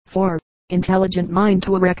For intelligent mind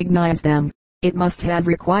to recognize them, it must have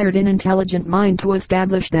required an intelligent mind to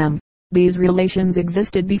establish them. These relations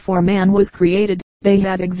existed before man was created. They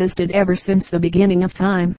have existed ever since the beginning of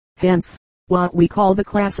time. Hence, what we call the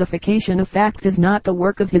classification of facts is not the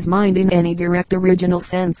work of his mind in any direct original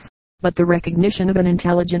sense, but the recognition of an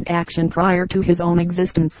intelligent action prior to his own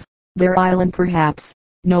existence. Their island perhaps,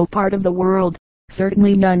 no part of the world,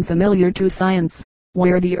 certainly none familiar to science,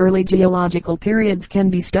 where the early geological periods can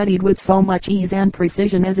be studied with so much ease and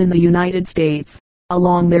precision as in the United States.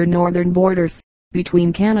 Along their northern borders,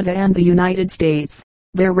 between Canada and the United States,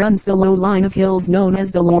 there runs the low line of hills known as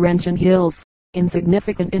the Laurentian Hills,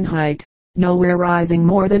 insignificant in height, nowhere rising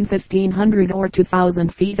more than 1,500 or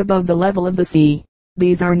 2,000 feet above the level of the sea.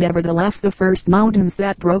 These are nevertheless the first mountains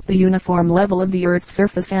that broke the uniform level of the earth's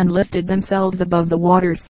surface and lifted themselves above the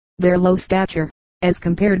waters. Their low stature, as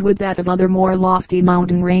compared with that of other more lofty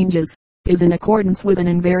mountain ranges, is in accordance with an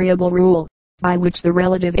invariable rule, by which the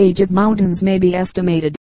relative age of mountains may be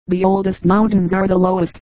estimated. The oldest mountains are the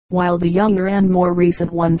lowest, while the younger and more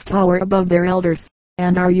recent ones tower above their elders,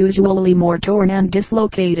 and are usually more torn and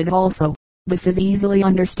dislocated also. This is easily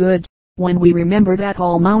understood, when we remember that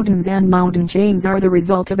all mountains and mountain chains are the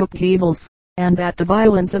result of upheavals, and that the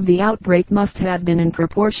violence of the outbreak must have been in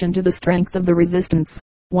proportion to the strength of the resistance.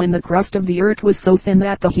 When the crust of the earth was so thin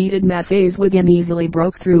that the heated masses within easily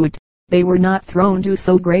broke through it, they were not thrown to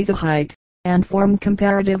so great a height, and formed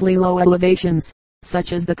comparatively low elevations,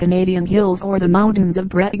 such as the Canadian hills or the mountains of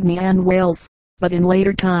Brittany and Wales. But in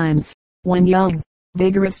later times, when young,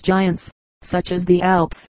 vigorous giants, such as the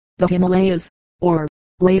Alps, the Himalayas, or,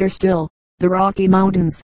 later still, the Rocky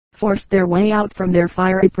Mountains, forced their way out from their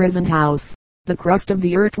fiery prison house, the crust of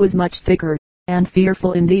the earth was much thicker, and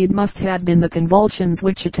fearful indeed must have been the convulsions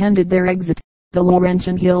which attended their exit. The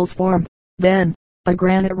Laurentian Hills form, then, a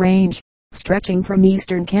granite range, stretching from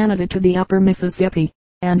eastern Canada to the upper Mississippi,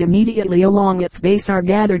 and immediately along its base are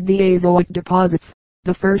gathered the Azoic deposits,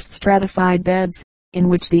 the first stratified beds, in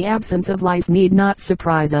which the absence of life need not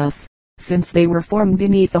surprise us, since they were formed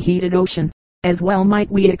beneath a heated ocean. As well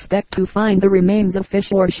might we expect to find the remains of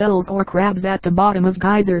fish or shells or crabs at the bottom of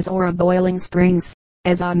geysers or of boiling springs,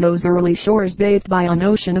 as on those early shores bathed by an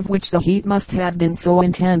ocean of which the heat must have been so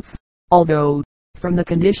intense. Although, from the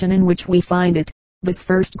condition in which we find it, this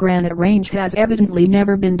first granite range has evidently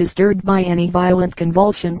never been disturbed by any violent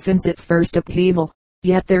convulsion since its first upheaval,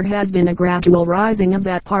 yet there has been a gradual rising of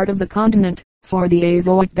that part of the continent, for the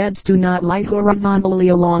Azoic beds do not lie horizontally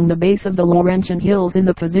along the base of the Laurentian Hills in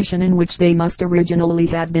the position in which they must originally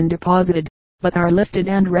have been deposited, but are lifted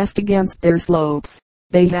and rest against their slopes.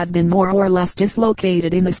 They have been more or less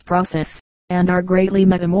dislocated in this process, and are greatly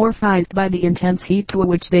metamorphized by the intense heat to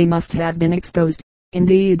which they must have been exposed.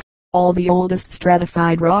 Indeed, all the oldest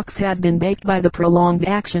stratified rocks have been baked by the prolonged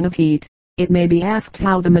action of heat. It may be asked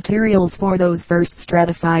how the materials for those first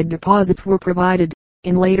stratified deposits were provided.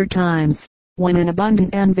 In later times, when an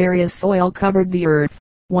abundant and various soil covered the earth,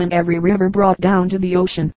 when every river brought down to the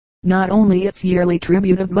ocean, not only its yearly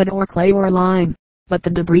tribute of mud or clay or lime, but the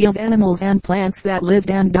debris of animals and plants that lived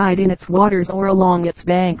and died in its waters or along its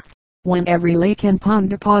banks, when every lake and pond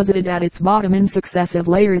deposited at its bottom in successive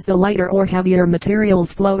layers the lighter or heavier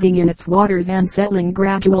materials floating in its waters and settling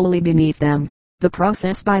gradually beneath them. The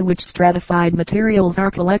process by which stratified materials are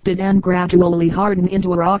collected and gradually hardened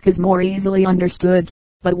into a rock is more easily understood.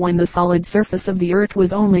 But when the solid surface of the earth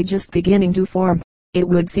was only just beginning to form, it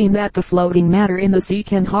would seem that the floating matter in the sea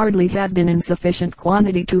can hardly have been in sufficient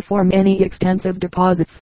quantity to form any extensive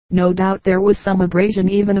deposits. No doubt there was some abrasion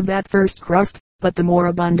even of that first crust, but the more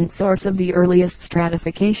abundant source of the earliest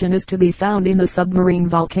stratification is to be found in the submarine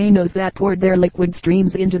volcanoes that poured their liquid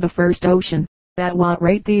streams into the first ocean. At what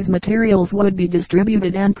rate these materials would be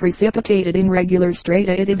distributed and precipitated in regular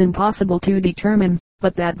strata it is impossible to determine,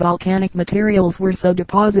 but that volcanic materials were so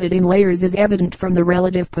deposited in layers is evident from the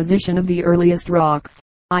relative position of the earliest rocks.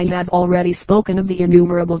 I have already spoken of the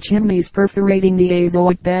innumerable chimneys perforating the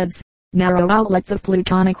Azoic beds, narrow outlets of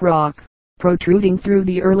plutonic rock, protruding through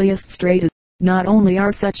the earliest strata. Not only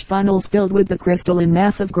are such funnels filled with the crystalline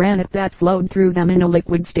mass of granite that flowed through them in a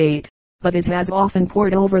liquid state, but it has often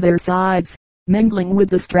poured over their sides, mingling with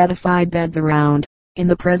the stratified beds around. In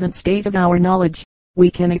the present state of our knowledge, we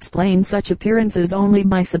can explain such appearances only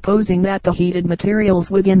by supposing that the heated materials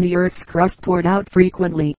within the earth's crust poured out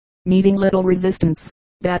frequently, meeting little resistance,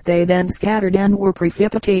 that they then scattered and were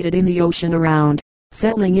precipitated in the ocean around,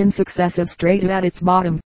 settling in successive strata at its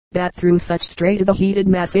bottom, that through such strata the heated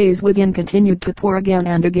masses within continued to pour again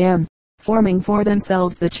and again, forming for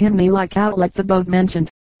themselves the chimney-like outlets above mentioned.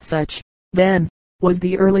 Such, then, was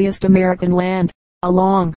the earliest American land, a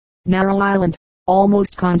long, narrow island,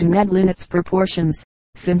 almost continental in its proportions,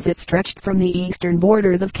 since it stretched from the eastern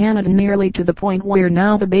borders of Canada nearly to the point where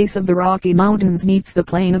now the base of the Rocky Mountains meets the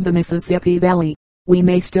plain of the Mississippi Valley. We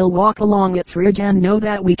may still walk along its ridge and know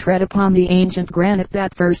that we tread upon the ancient granite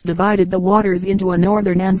that first divided the waters into a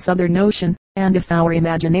northern and southern ocean, and if our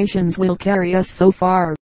imaginations will carry us so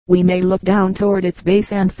far, we may look down toward its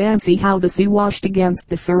base and fancy how the sea washed against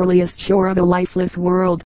the surliest shore of a lifeless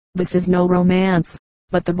world. This is no romance,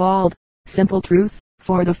 but the bald, simple truth,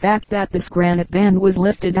 for the fact that this granite band was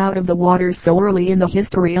lifted out of the waters so early in the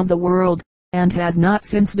history of the world, and has not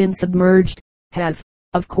since been submerged, has,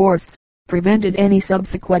 of course, prevented any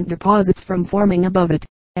subsequent deposits from forming above it,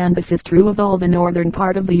 and this is true of all the northern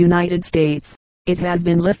part of the United States. It has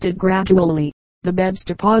been lifted gradually, the beds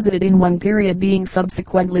deposited in one period being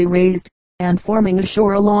subsequently raised, and forming a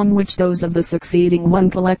shore along which those of the succeeding one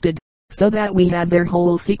collected, so that we had their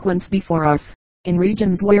whole sequence before us, in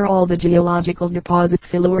regions where all the geological deposits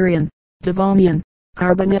Silurian, Devonian,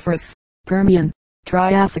 Carboniferous, Permian,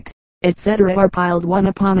 Triassic, etc. are piled one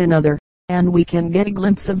upon another, and we can get a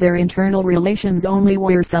glimpse of their internal relations only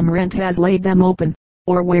where some rent has laid them open,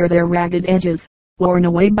 or where their ragged edges, worn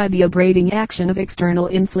away by the abrading action of external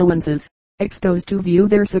influences, exposed to view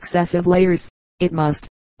their successive layers. It must,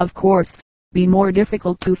 of course, be more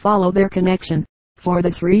difficult to follow their connection. For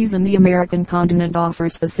this reason the American continent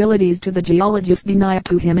offers facilities to the geologist denied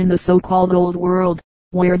to him in the so-called Old World,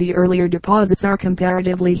 where the earlier deposits are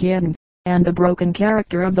comparatively hidden, and the broken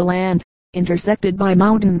character of the land, intersected by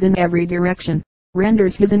mountains in every direction,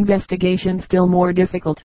 renders his investigation still more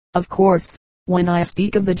difficult. Of course, when I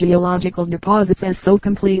speak of the geological deposits as so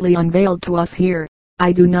completely unveiled to us here,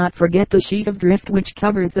 I do not forget the sheet of drift which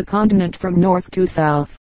covers the continent from north to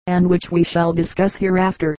south, and which we shall discuss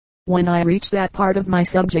hereafter, when I reach that part of my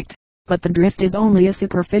subject. But the drift is only a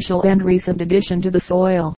superficial and recent addition to the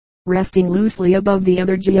soil, resting loosely above the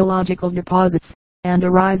other geological deposits, and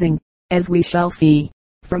arising, as we shall see,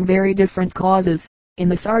 from very different causes. In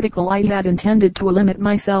this article I had intended to limit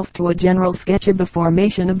myself to a general sketch of the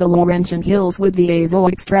formation of the Laurentian Hills with the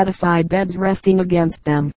Azoic stratified beds resting against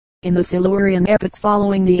them. In the Silurian epoch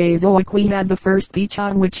following the Azoic we had the first beach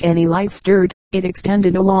on which any life stirred. It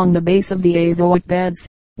extended along the base of the Azoic beds,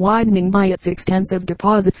 widening by its extensive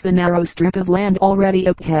deposits the narrow strip of land already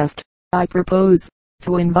upheft. I propose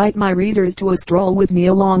to invite my readers to a stroll with me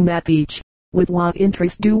along that beach. With what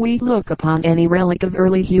interest do we look upon any relic of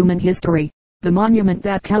early human history, the monument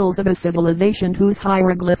that tells of a civilization whose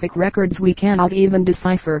hieroglyphic records we cannot even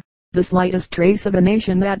decipher, the slightest trace of a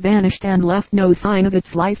nation that vanished and left no sign of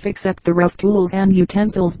its life except the rough tools and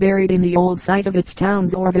utensils buried in the old site of its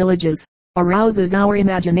towns or villages, arouses our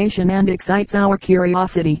imagination and excites our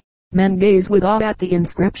curiosity. Men gaze with awe at the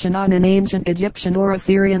inscription on an ancient Egyptian or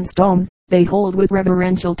Assyrian stone. They hold with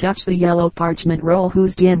reverential touch the yellow parchment roll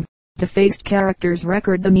whose dim, defaced characters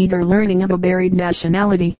record the meager learning of a buried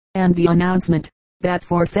nationality, and the announcement that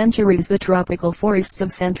for centuries the tropical forests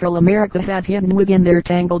of Central America had hidden within their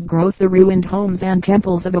tangled growth the ruined homes and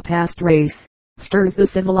temples of a past race, stirs the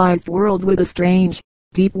civilized world with a strange,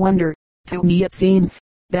 deep wonder. To me it seems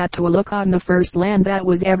that to look on the first land that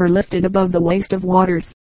was ever lifted above the waste of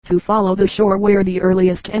waters, to follow the shore where the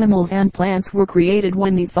earliest animals and plants were created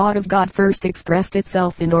when the thought of God first expressed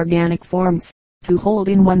itself in organic forms, to hold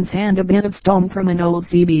in one's hand a bit of stone from an old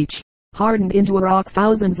sea beach, hardened into a rock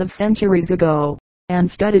thousands of centuries ago, and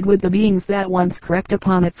studded with the beings that once crept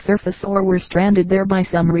upon its surface or were stranded there by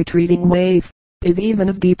some retreating wave, is even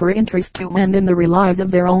of deeper interest to men than the relics of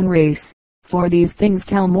their own race. For these things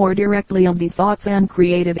tell more directly of the thoughts and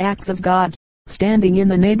creative acts of God. Standing in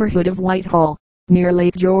the neighborhood of Whitehall, near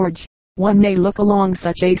Lake George, one may look along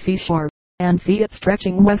such a seashore, and see it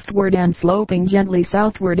stretching westward and sloping gently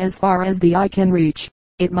southward as far as the eye can reach.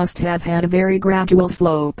 It must have had a very gradual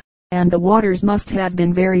slope, and the waters must have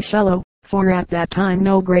been very shallow, for at that time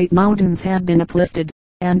no great mountains had been uplifted,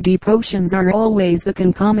 and deep oceans are always the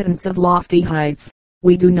concomitants of lofty heights.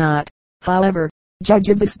 We do not, however, judge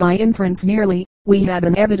of this by inference merely. We have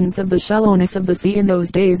an evidence of the shallowness of the sea in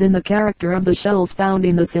those days in the character of the shells found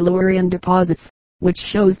in the Silurian deposits, which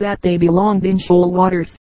shows that they belonged in shoal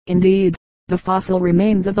waters. Indeed, the fossil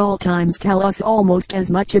remains of all times tell us almost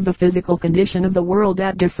as much of the physical condition of the world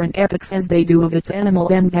at different epochs as they do of its animal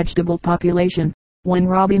and vegetable population. When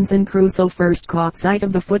Robinson Crusoe first caught sight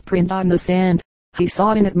of the footprint on the sand, he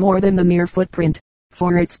saw in it more than the mere footprint,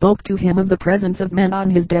 for it spoke to him of the presence of men on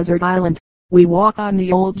his desert island. We walk on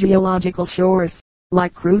the old geological shores,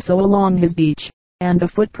 like Crusoe along his beach, and the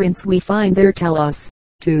footprints we find there tell us,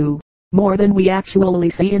 too, more than we actually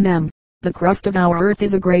see in them. The crust of our earth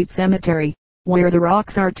is a great cemetery, where the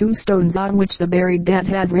rocks are tombstones on which the buried dead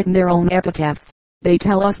have written their own epitaphs. They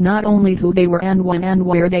tell us not only who they were and when and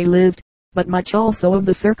where they lived, but much also of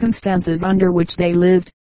the circumstances under which they lived.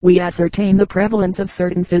 We ascertain the prevalence of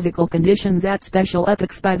certain physical conditions at special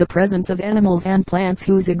epochs by the presence of animals and plants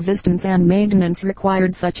whose existence and maintenance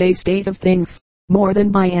required such a state of things, more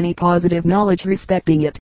than by any positive knowledge respecting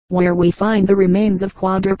it. Where we find the remains of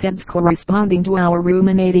quadrupeds corresponding to our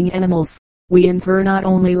ruminating animals, we infer not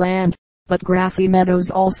only land, but grassy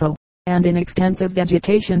meadows also, and in extensive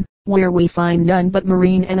vegetation, where we find none but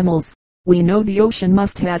marine animals. We know the ocean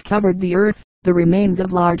must have covered the earth. The remains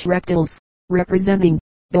of large reptiles, representing,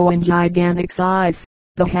 though in gigantic size,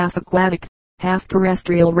 the half-aquatic,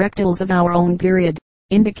 half-terrestrial reptiles of our own period,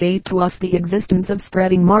 indicate to us the existence of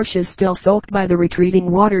spreading marshes still soaked by the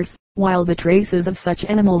retreating waters, while the traces of such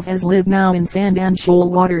animals as live now in sand and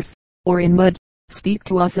shoal waters, or in mud, speak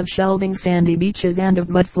to us of shelving sandy beaches and of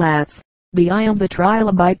mud flats. The eye of the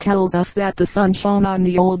trilobite tells us that the sun shone on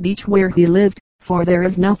the old beach where he lived, for there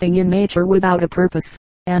is nothing in nature without a purpose,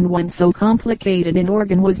 and when so complicated an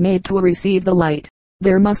organ was made to receive the light,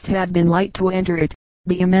 there must have been light to enter it.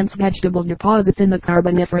 The immense vegetable deposits in the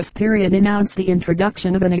Carboniferous period announce the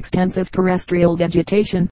introduction of an extensive terrestrial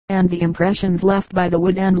vegetation, and the impressions left by the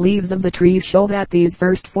wood and leaves of the trees show that these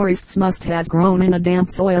first forests must have grown in a damp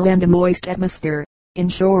soil and a moist atmosphere. In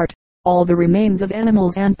short, all the remains of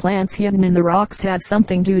animals and plants hidden in the rocks have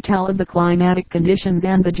something to tell of the climatic conditions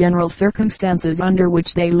and the general circumstances under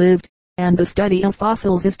which they lived, and the study of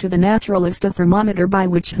fossils is to the naturalist a thermometer by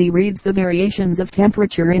which he reads the variations of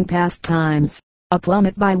temperature in past times, a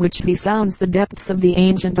plummet by which he sounds the depths of the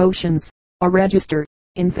ancient oceans, a register,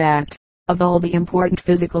 in fact, of all the important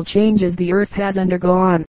physical changes the earth has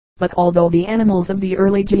undergone. But although the animals of the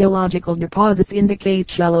early geological deposits indicate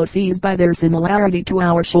shallow seas by their similarity to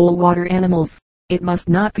our shoal water animals, it must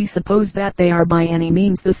not be supposed that they are by any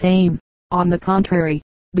means the same. On the contrary,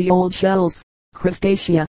 the old shells,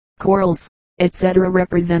 crustacea, corals, etc.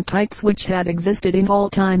 represent types which have existed in all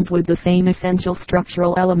times with the same essential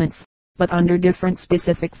structural elements, but under different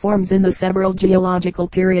specific forms in the several geological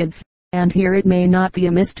periods. And here it may not be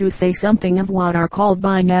amiss to say something of what are called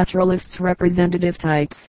by naturalists representative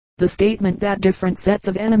types. The statement that different sets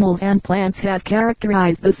of animals and plants have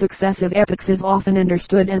characterized the successive epochs is often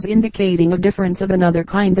understood as indicating a difference of another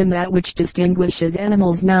kind than that which distinguishes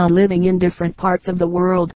animals now living in different parts of the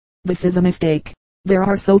world. This is a mistake. There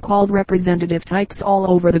are so-called representative types all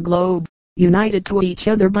over the globe, united to each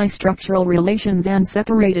other by structural relations and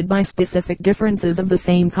separated by specific differences of the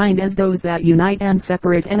same kind as those that unite and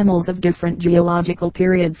separate animals of different geological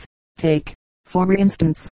periods. Take, for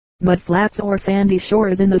instance, mud flats or sandy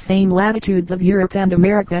shores in the same latitudes of Europe and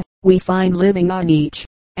America. We find living on each,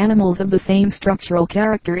 animals of the same structural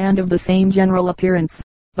character and of the same general appearance,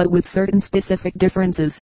 but with certain specific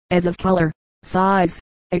differences, as of color, size,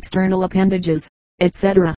 external appendages,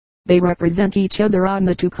 etc. They represent each other on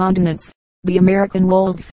the two continents. The American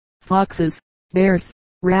wolves, foxes, bears,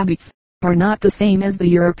 rabbits, are not the same as the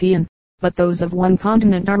European, but those of one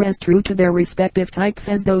continent are as true to their respective types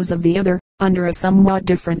as those of the other. Under a somewhat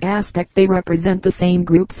different aspect they represent the same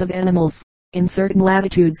groups of animals, in certain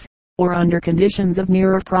latitudes, or under conditions of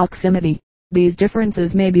nearer proximity. These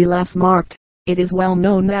differences may be less marked. It is well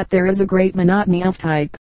known that there is a great monotony of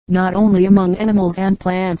type, not only among animals and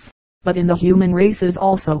plants, but in the human races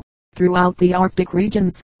also. Throughout the Arctic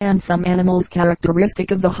regions, and some animals characteristic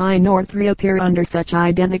of the high north reappear under such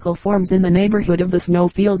identical forms in the neighborhood of the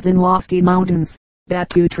snowfields in lofty mountains, that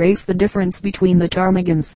to trace the difference between the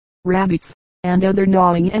ptarmigans, rabbits, and other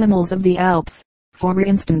gnawing animals of the Alps, for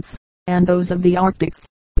instance, and those of the Arctics,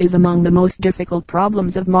 is among the most difficult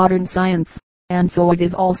problems of modern science, and so it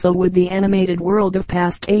is also with the animated world of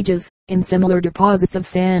past ages. In similar deposits of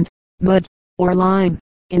sand, mud, or lime,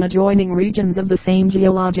 in adjoining regions of the same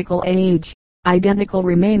geological age, identical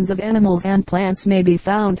remains of animals and plants may be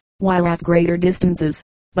found, while at greater distances,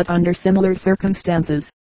 but under similar circumstances,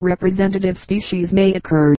 representative species may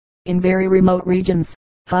occur. In very remote regions,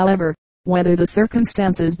 however, whether the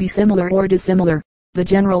circumstances be similar or dissimilar, the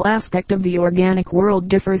general aspect of the organic world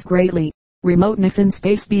differs greatly. Remoteness in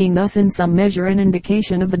space being thus in some measure an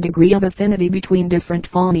indication of the degree of affinity between different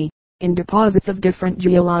faunae. In deposits of different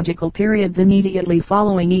geological periods immediately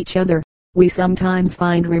following each other, we sometimes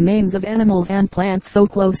find remains of animals and plants so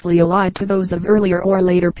closely allied to those of earlier or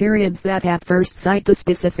later periods that at first sight the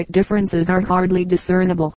specific differences are hardly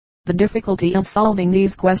discernible. The difficulty of solving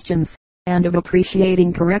these questions, and of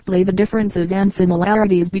appreciating correctly the differences and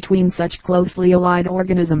similarities between such closely allied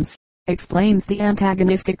organisms, explains the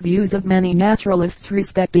antagonistic views of many naturalists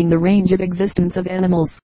respecting the range of existence of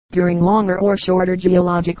animals. during longer or shorter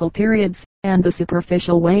geological periods, and the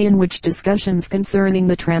superficial way in which discussions concerning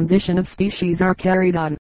the transition of species are carried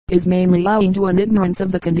on, is mainly owing to an ignorance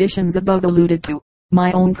of the conditions above alluded to.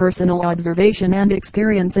 My own personal observation and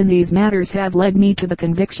experience in these matters have led me to the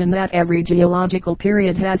conviction that every geological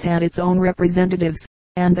period has had its own representatives,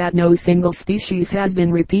 and that no single species has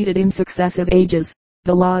been repeated in successive ages.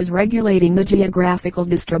 The laws regulating the geographical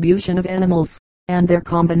distribution of animals, and their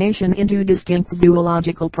combination into distinct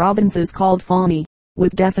zoological provinces called faunae,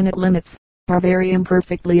 with definite limits, are very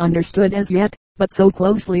imperfectly understood as yet, but so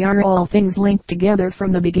closely are all things linked together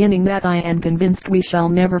from the beginning that I am convinced we shall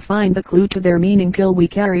never find the clue to their meaning till we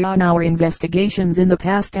carry on our investigations in the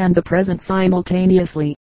past and the present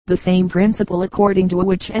simultaneously. The same principle according to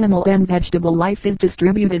which animal and vegetable life is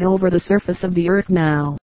distributed over the surface of the earth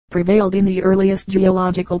now, prevailed in the earliest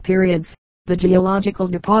geological periods. The geological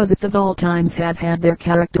deposits of all times have had their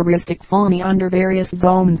characteristic faunae under various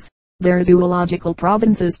zones, their zoological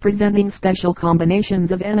provinces presenting special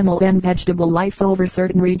combinations of animal and vegetable life over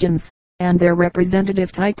certain regions, and their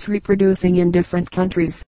representative types reproducing in different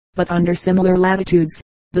countries, but under similar latitudes,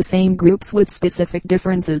 the same groups with specific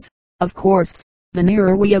differences. Of course, the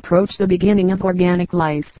nearer we approach the beginning of organic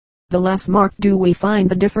life, the less marked do we find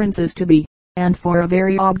the differences to be, and for a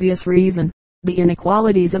very obvious reason. The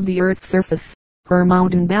inequalities of the earth's surface, her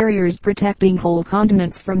mountain barriers protecting whole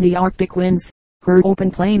continents from the arctic winds, her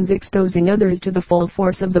open plains exposing others to the full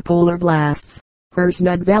force of the polar blasts, her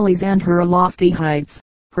snug valleys and her lofty heights,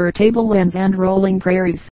 her tablelands and rolling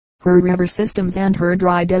prairies, her river systems and her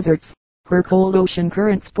dry deserts, her cold ocean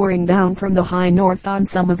currents pouring down from the high north on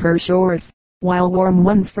some of her shores, while warm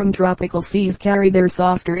ones from tropical seas carry their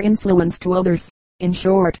softer influence to others. In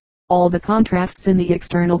short, all the contrasts in the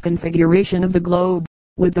external configuration of the globe,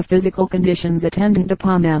 with the physical conditions attendant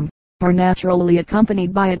upon them, are naturally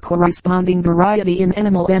accompanied by a corresponding variety in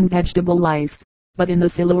animal and vegetable life. But in the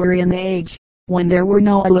Silurian age, when there were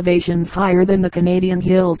no elevations higher than the Canadian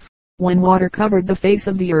hills, when water covered the face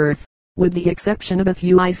of the earth, with the exception of a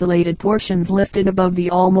few isolated portions lifted above the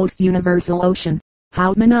almost universal ocean,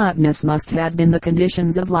 how monotonous must have been the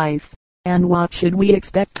conditions of life, and what should we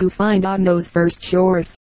expect to find on those first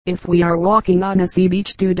shores? If we are walking on a sea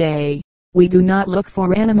beach today, we do not look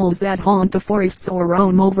for animals that haunt the forests or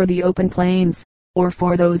roam over the open plains, or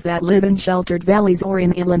for those that live in sheltered valleys or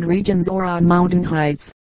in inland regions or on mountain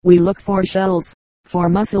heights. We look for shells, for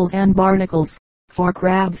mussels and barnacles, for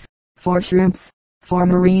crabs, for shrimps, for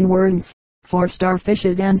marine worms, for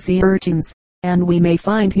starfishes and sea urchins, and we may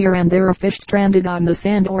find here and there a fish stranded on the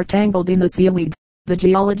sand or tangled in the seaweed. The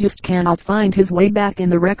geologist cannot find his way back in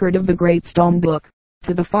the record of the Great Stone Book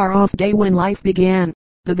to the far-off day when life began.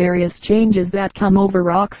 The various changes that come over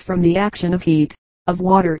rocks from the action of heat, of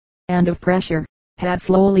water, and of pressure, had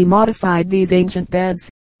slowly modified these ancient beds,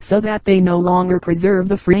 so that they no longer preserve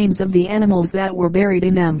the frames of the animals that were buried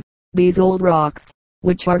in them. These old rocks,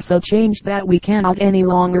 which are so changed that we cannot any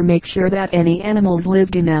longer make sure that any animals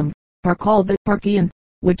lived in them, are called the Archean,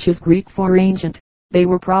 which is Greek for ancient. They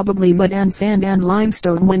were probably mud and sand and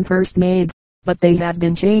limestone when first made, but they have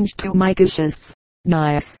been changed to mica schists,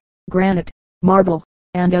 gneiss, granite, marble,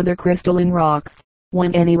 and other crystalline rocks.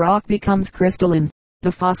 When any rock becomes crystalline,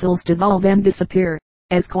 the fossils dissolve and disappear,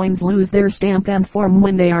 as coins lose their stamp and form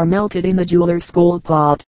when they are melted in the jeweler's gold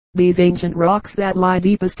pot. These ancient rocks that lie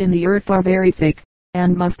deepest in the earth are very thick,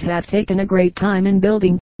 and must have taken a great time in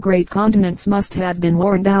building. Great continents must have been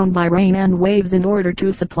worn down by rain and waves in order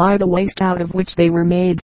to supply the waste out of which they were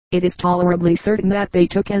made. It is tolerably certain that they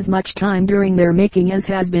took as much time during their making as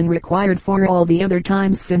has been required for all the other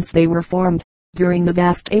times since they were formed. During the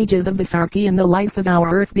vast ages of the Archean the life of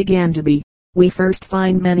our earth began to be. We first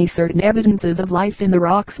find many certain evidences of life in the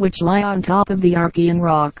rocks which lie on top of the Archean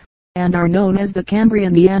rock, and are known as the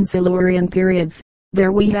Cambrian and Silurian periods.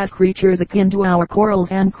 There we have creatures akin to our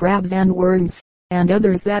corals and crabs and worms, and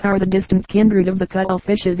others that are the distant kindred of the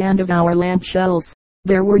cuttlefishes and of our land shells.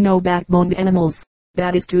 There were no backboned animals,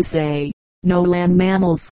 that is to say, no land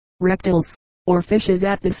mammals, reptiles, or fishes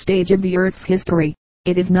at this stage of the earth's history.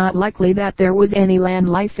 It is not likely that there was any land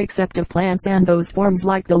life except of plants and those forms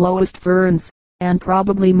like the lowest ferns, and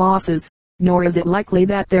probably mosses, nor is it likely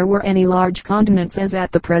that there were any large continents as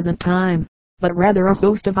at the present time, but rather a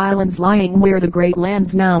host of islands lying where the great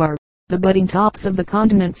lands now are, the budding tops of the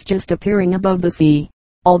continents just appearing above the sea.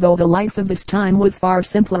 Although the life of this time was far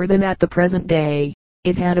simpler than at the present day,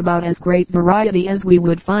 it had about as great variety as we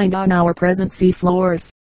would find on our present sea floors.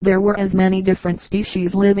 There were as many different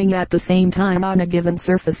species living at the same time on a given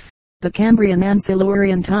surface. The Cambrian and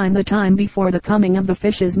Silurian time, the time before the coming of the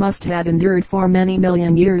fishes, must have endured for many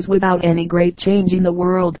million years without any great change in the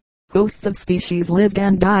world. Hosts of species lived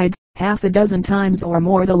and died. Half a dozen times or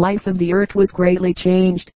more the life of the earth was greatly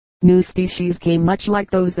changed. New species came much like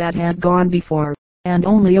those that had gone before, and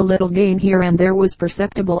only a little gain here and there was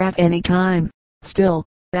perceptible at any time. Still,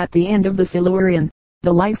 at the end of the Silurian,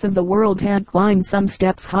 the life of the world had climbed some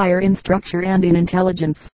steps higher in structure and in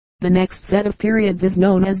intelligence. The next set of periods is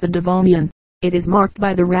known as the Devonian. It is marked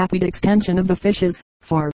by the rapid extension of the fishes,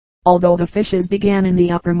 for, although the fishes began in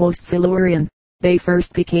the uppermost Silurian, they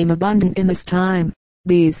first became abundant in this time.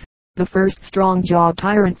 These, the first strong-jawed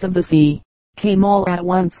tyrants of the sea, came all at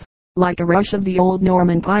once, like a rush of the old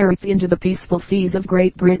Norman pirates into the peaceful seas of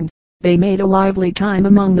Great Britain. They made a lively time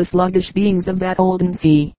among the sluggish beings of that olden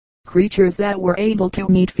sea. Creatures that were able to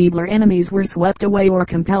meet feebler enemies were swept away or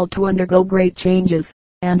compelled to undergo great changes,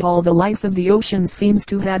 and all the life of the ocean seems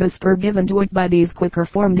to have a spur given to it by these quicker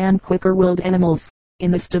formed and quicker willed animals. In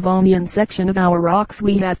the Devonian section of our rocks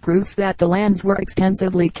we have proofs that the lands were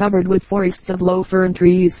extensively covered with forests of low fern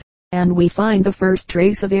trees, and we find the first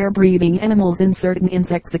trace of air-breathing animals in certain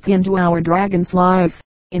insects akin to our dragonflies.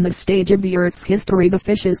 In the stage of the earth's history the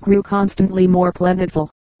fishes grew constantly more plentiful,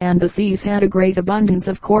 and the seas had a great abundance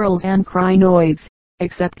of corals and crinoids.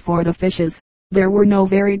 Except for the fishes, there were no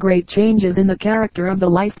very great changes in the character of the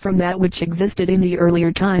life from that which existed in the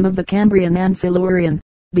earlier time of the Cambrian and Silurian.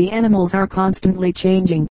 The animals are constantly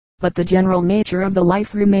changing, but the general nature of the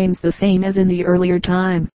life remains the same as in the earlier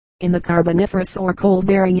time. In the Carboniferous or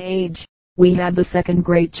coal-bearing age, we have the second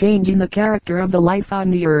great change in the character of the life on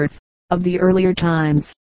the earth. Of the earlier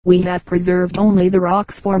times, we have preserved only the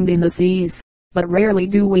rocks formed in the seas, but rarely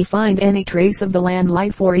do we find any trace of the land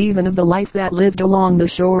life or even of the life that lived along the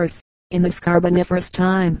shores. In this Carboniferous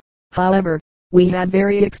time, however, we had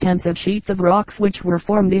very extensive sheets of rocks which were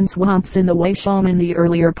formed in swamps in the way shown in the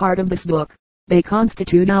earlier part of this book. They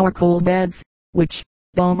constitute our coal beds, which,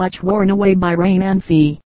 though much worn away by rain and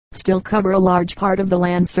sea, still cover a large part of the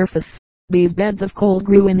land surface. These beds of coal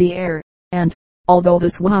grew in the air, and, although the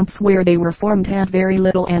swamps where they were formed had very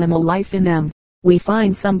little animal life in them, we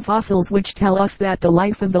find some fossils which tell us that the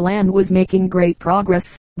life of the land was making great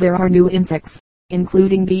progress. There are new insects,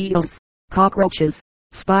 including beetles, cockroaches,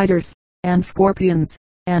 spiders, and scorpions,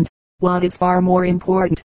 and, what is far more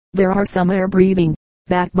important, there are some air-breathing,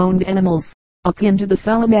 backboned animals, akin to the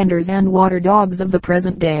salamanders and water dogs of the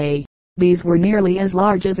present day. These were nearly as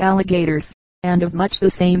large as alligators, and of much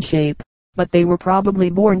the same shape, but they were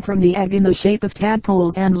probably born from the egg in the shape of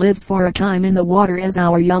tadpoles and lived for a time in the water as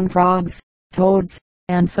our young frogs, toads,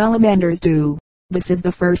 and salamanders do. This is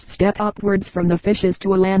the first step upwards from the fishes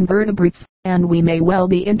to a land vertebrates, and we may well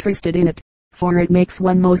be interested in it, for it makes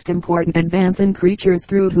one most important advance in creatures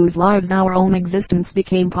through whose lives our own existence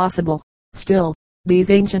became possible. Still,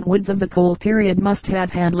 these ancient woods of the coal period must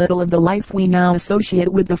have had little of the life we now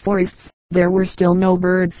associate with the forests. There were still no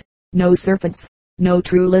birds, no serpents, no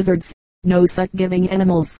true lizards, no suck-giving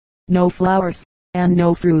animals, no flowers, and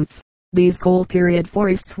no fruits. These coal period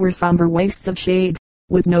forests were somber wastes of shade,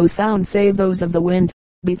 with no sound save those of the wind,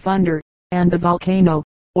 the thunder, and the volcano,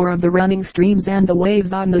 or of the running streams and the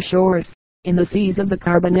waves on the shores. In the seas of the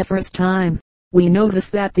Carboniferous time, we notice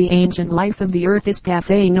that the ancient life of the earth is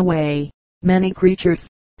passing away. Many creatures,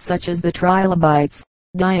 such as the trilobites,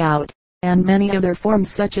 die out, and many other forms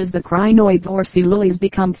such as the crinoids or sea lilies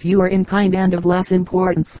become fewer in kind and of less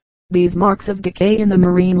importance. These marks of decay in the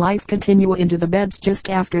marine life continue into the beds just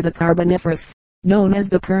after the Carboniferous, known as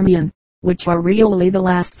the Permian, which are really the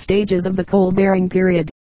last stages of the coal-bearing period,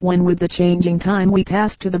 when with the changing time we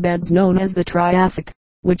pass to the beds known as the Triassic,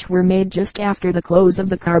 which were made just after the close of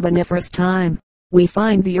the Carboniferous time. We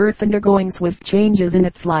find the earth undergoing swift changes in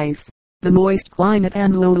its life. The moist climate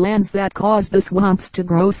and lowlands that caused the swamps to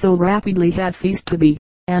grow so rapidly have ceased to be,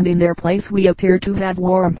 and in their place we appear to have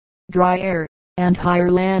warm, dry air, and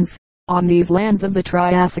higher lands. On these lands of the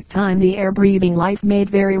Triassic time the air-breathing life made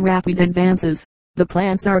very rapid advances. The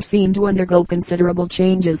plants are seen to undergo considerable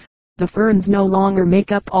changes. The ferns no longer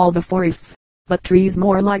make up all the forests, but trees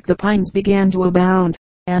more like the pines began to abound,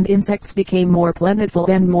 and insects became more plentiful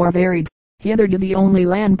and more varied. Hitherto the only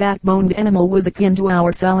land backboned animal was akin to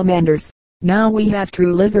our salamanders. Now we have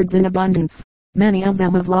true lizards in abundance, many of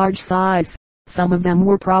them of large size. Some of them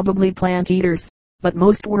were probably plant eaters, but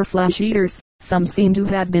most were flesh eaters. Some seem to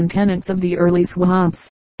have been tenants of the early swamps,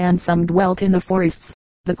 and some dwelt in the forests.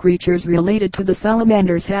 The creatures related to the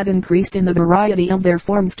salamanders have increased in the variety of their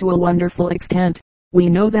forms to a wonderful extent. We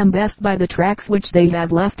know them best by the tracks which they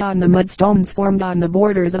have left on the mudstones formed on the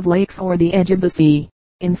borders of lakes or the edge of the sea.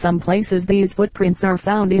 In some places these footprints are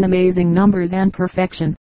found in amazing numbers and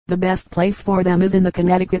perfection. The best place for them is in the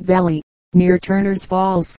Connecticut Valley, near Turner's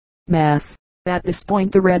Falls, Mass. At this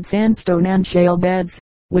point the red sandstone and shale beds,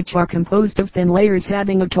 which are composed of thin layers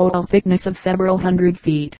having a total thickness of several hundred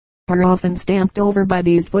feet, are often stamped over by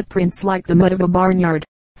these footprints like the mud of a barnyard.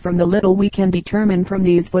 From the little we can determine from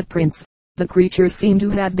these footprints, the creatures seem to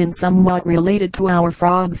have been somewhat related to our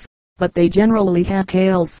frogs, but they generally had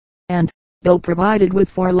tails, and, though provided with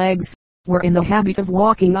 4 legs, were in the habit of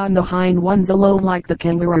walking on the hind ones alone like the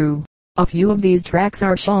kangaroo. A few of these tracks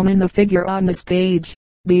are shown in the figure on this page.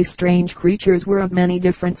 These strange creatures were of many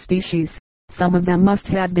different species. Some of them must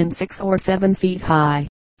have been 6 or 7 feet high,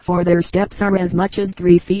 for their steps are as much as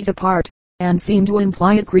 3 feet apart, and seem to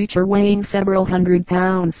imply a creature weighing several hundred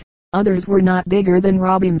pounds. Others were not bigger than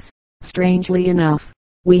robins. Strangely enough,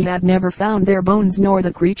 we had never found their bones nor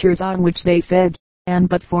the creatures on which they fed, and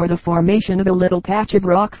but for the formation of a little patch of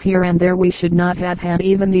rocks here and there we should not have had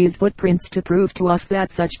even these footprints to prove to us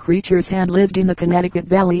that such creatures had lived in the Connecticut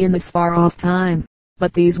Valley in this far off time.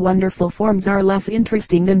 But these wonderful forms are less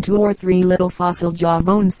interesting than 2 or 3 little fossil jaw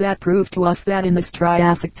bones that prove to us that in this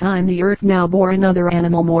Triassic time the earth now bore another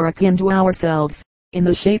animal more akin to ourselves, in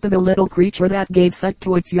the shape of a little creature that gave suck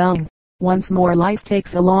to its young. Once more life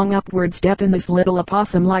takes a long upward step in this little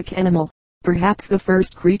opossum-like animal, perhaps the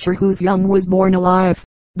first creature whose young was born alive.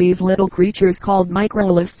 These little creatures called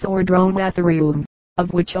microliths or Dromaeotherium,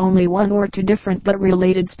 of which only 1 or 2 different but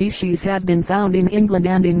related species have been found in England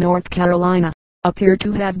and in North Carolina, appear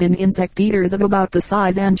to have been insect eaters of about the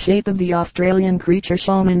size and shape of the Australian creature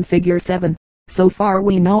shown in figure 7. So far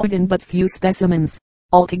we know it in but few specimens,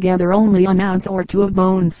 altogether only an ounce or 2 of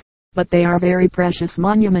bones, but they are very precious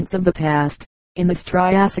monuments of the past. In this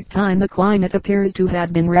Triassic time the climate appears to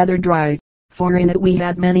have been rather dry, for in it we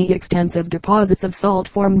had many extensive deposits of salt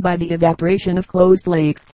formed by the evaporation of closed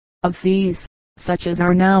lakes, of seas, such as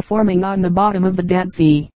are now forming on the bottom of the Dead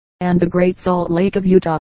Sea, and the Great Salt Lake of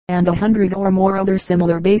Utah, and 100 or more other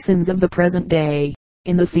similar basins of the present day.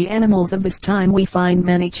 In the sea animals of this time we find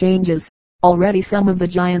many changes. Already some of the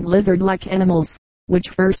giant lizard-like animals, which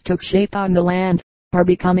first took shape on the land, are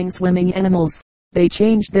becoming swimming animals. They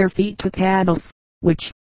changed their feet to paddles,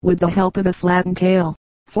 which, with the help of a flattened tail,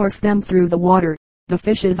 force them through the water. The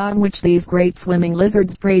fishes on which these great swimming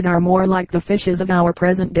lizards preyed are more like the fishes of our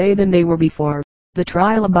present day than they were before. The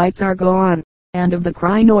trilobites are gone, and of the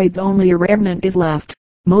crinoids only a remnant is left.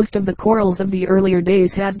 Most of the corals of the earlier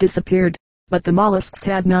days have disappeared, but the mollusks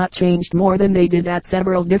had not changed more than they did at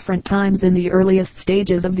several different times in the earliest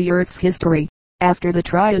stages of the earth's history. After the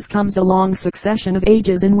Trias comes a long succession of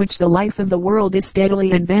ages in which the life of the world is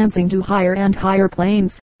steadily advancing to higher and higher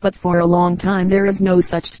planes, but for a long time there is no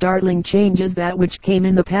such startling change as that which came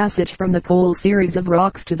in the passage from the coal series of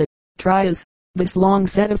rocks to the Trias. This long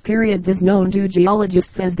set of periods is known to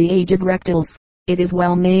geologists as the Age of Reptiles. It is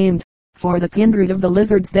well named, for the kindred of the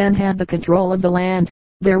lizards then had the control of the land.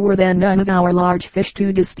 There were then none of our large fish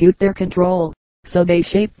to dispute their control, so they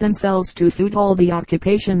shaped themselves to suit all the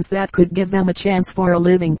occupations that could give them a chance for a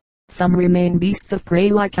living. Some remained beasts of prey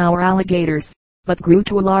like our alligators, but grew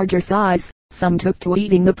to a larger size. Some took to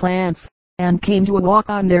eating the plants, and came to walk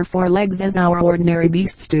on their 4 legs as our ordinary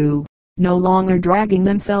beasts do, no longer dragging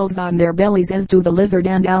themselves on their bellies as do the lizard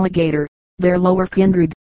and alligator, their lower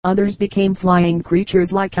kindred. Others became flying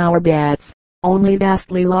creatures like our bats, only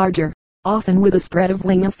vastly larger, often with a spread of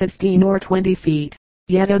wing of 15 or 20 feet.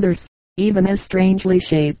 Yet others, even as strangely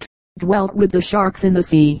shaped, dwelt with the sharks in the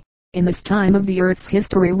sea. In this time of the earth's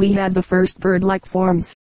history we had the first bird-like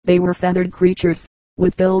forms. They were feathered creatures,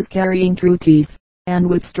 with bills carrying true teeth, and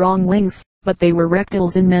with strong wings, but they were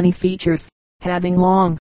reptiles in many features, having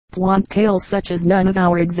long, pointed tails such as none of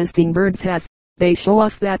our existing birds have. They show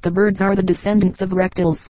us that the birds are the descendants of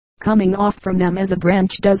reptiles, coming off from them as a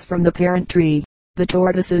branch does from the parent tree. The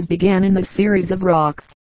tortoises began in the series of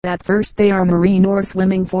rocks. At first they are marine or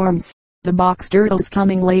swimming forms, the box turtles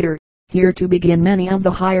coming later. Here to begin many of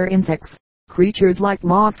the higher insects. Creatures like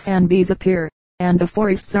moths and bees appear, and the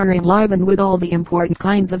forests are enlivened with all the important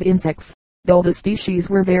kinds of insects, though the species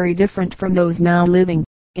were very different from those now living.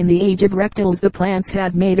 In the Age of Reptiles the plants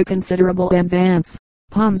had made a considerable advance.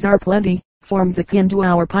 Palms are plenty, forms akin to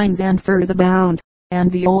our pines and firs abound, and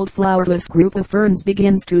the old flowerless group of ferns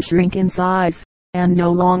begins to shrink in size, and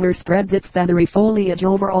no longer spreads its feathery foliage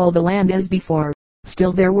over all the land as before.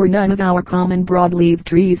 Still there were none of our common broad-leaved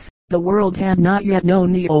trees. The world had not yet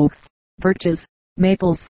known the oaks, birches,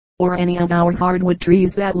 maples, or any of our hardwood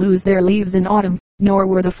trees that lose their leaves in autumn, nor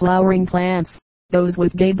were the flowering plants, those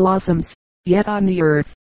with gay blossoms, yet on the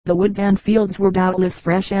earth. The woods and fields were doubtless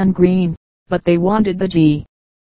fresh and green, but they wanted the